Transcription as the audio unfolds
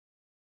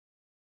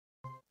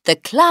The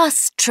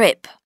class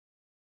trip.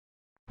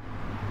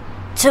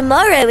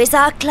 Tomorrow is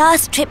our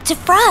class trip to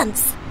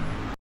France.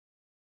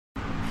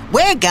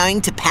 We're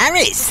going to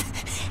Paris.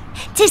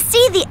 To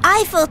see the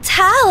Eiffel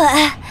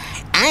Tower.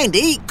 And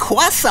eat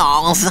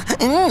croissants.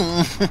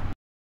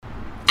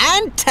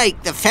 And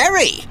take the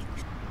ferry.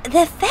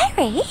 The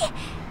ferry?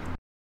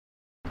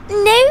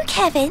 No,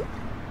 Kevin.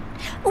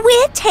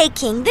 We're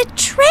taking the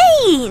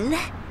train.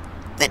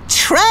 The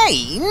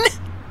train?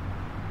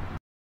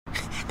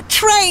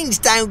 Trains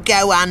don't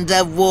go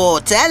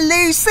underwater,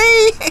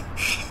 Lucy.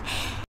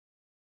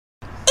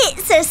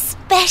 It's a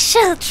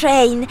special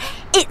train.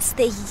 It's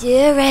the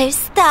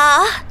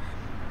Eurostar.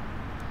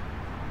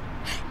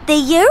 The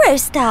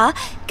Eurostar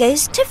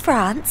goes to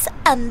France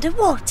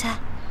underwater.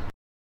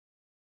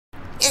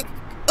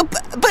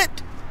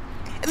 But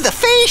the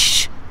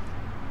fish?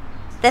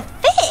 The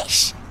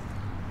fish?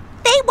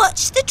 They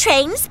watch the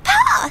trains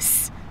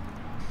pass.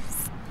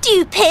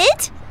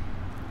 Stupid.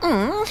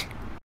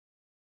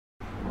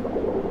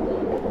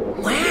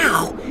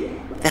 Wow,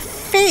 the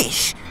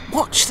fish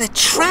watch the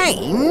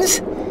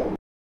trains?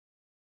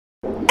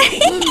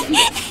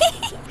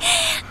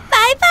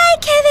 Bye-bye,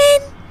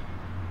 Kevin.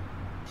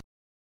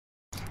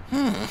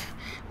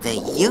 The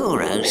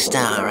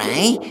Eurostar,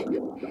 eh?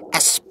 A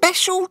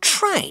special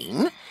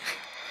train?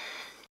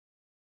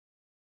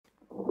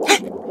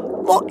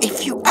 What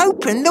if you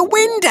open the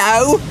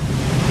window?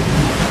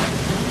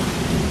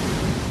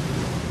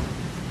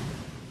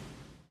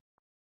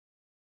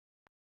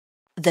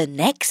 The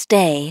next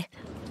day.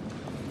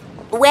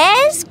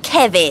 Where's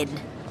Kevin?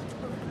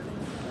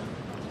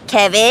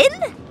 Kevin?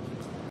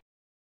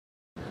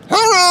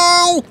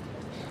 Hello!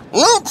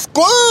 Let's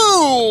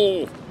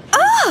go!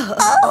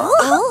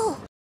 Oh.